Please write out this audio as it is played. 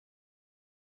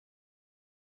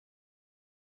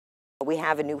We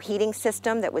have a new heating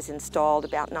system that was installed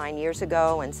about 9 years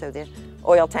ago, and so the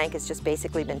oil tank has just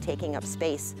basically been taking up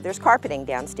space. There's carpeting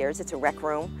downstairs. It's a rec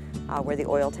room where the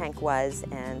oil tank was,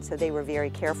 and so they were very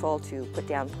careful to put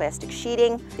down plastic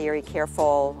sheeting, very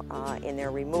careful in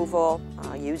their removal,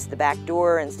 use the back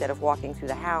door instead of walking through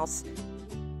the house.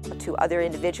 To other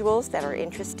individuals that are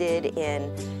interested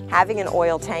in having an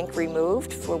oil tank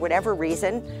removed for whatever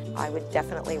reason, I would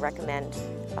definitely recommend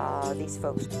these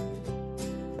folks.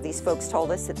 These folks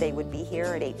told us that they would be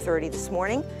here at 8:30 this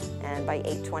morning, and by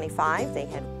 8:25 they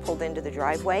had pulled into the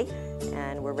driveway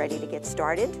and were ready to get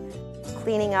started.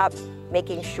 Cleaning up,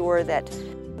 making sure that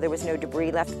there was no debris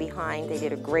left behind. They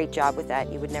did a great job with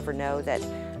that. You would never know that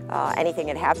anything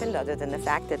had happened other than the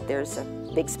fact that there's a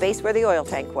big space where the oil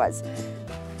tank was.